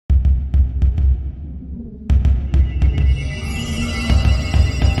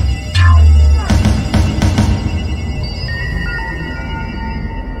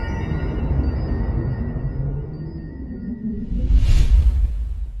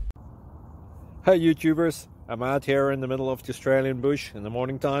Hey YouTubers, I'm out here in the middle of the Australian bush in the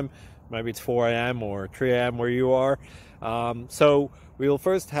morning time. Maybe it's 4 a.m. or 3 a.m. where you are. So we'll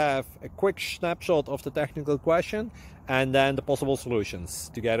first have a quick snapshot of the technical question and then the possible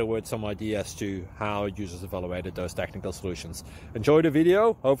solutions, together with some ideas to how users evaluated those technical solutions. Enjoy the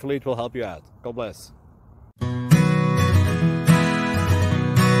video, hopefully it will help you out. God bless.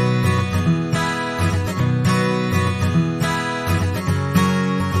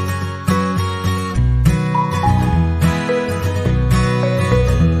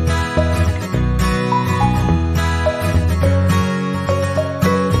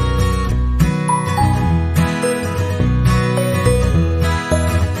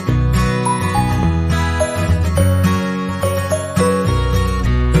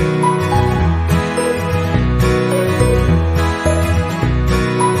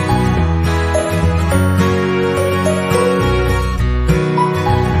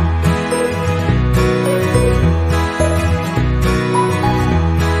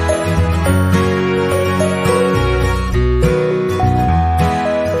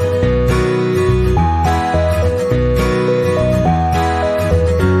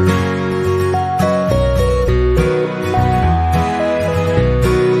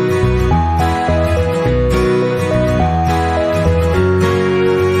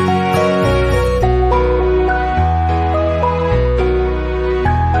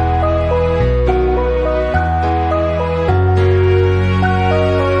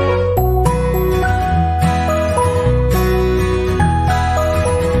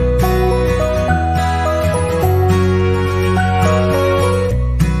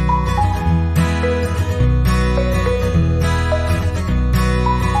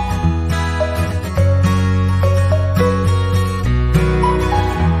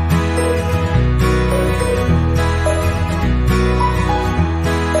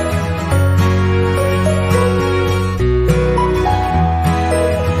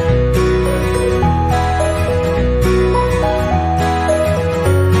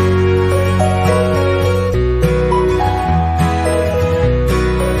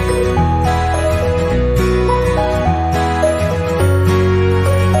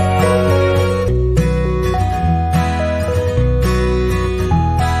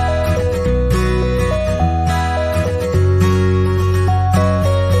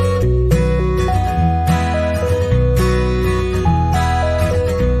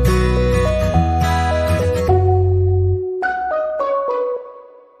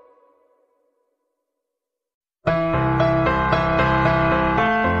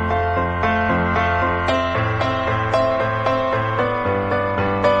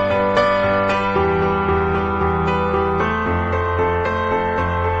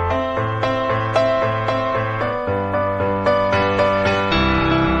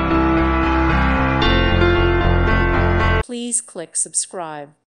 Please click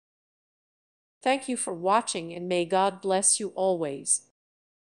subscribe. Thank you for watching, and may God bless you always.